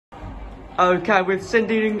Okay, with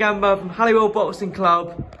Cindy Ngamba from Halliwell Boxing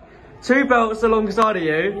Club. 2 belts alongside of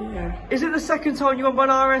you. Yeah. Is it the second time you won by an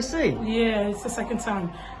RSC? Yeah, it's the second time.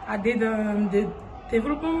 I did the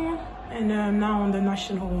development one and now on the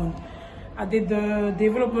national one. I did the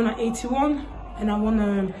development at 81 and I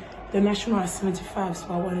won the national at 75, so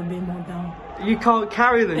I want to be more down. You can't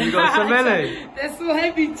carry them, you've got so many. They're so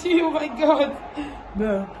heavy too, oh my god.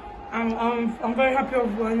 But I'm very happy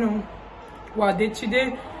of what I did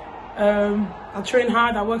today. I train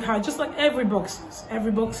hard, I work hard, just like every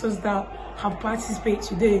boxers that have participated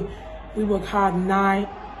today. We work hard night,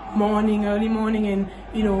 morning, early morning, and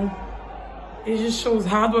it just shows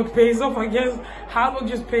hard work pays off. I guess hard work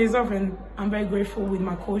just pays off, and I'm very grateful with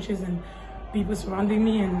my coaches and people surrounding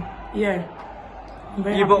me, and yeah.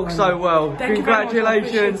 You box so well.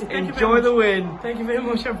 Congratulations, enjoy the win. Thank you very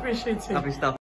much, I appreciate it. Lovely stuff.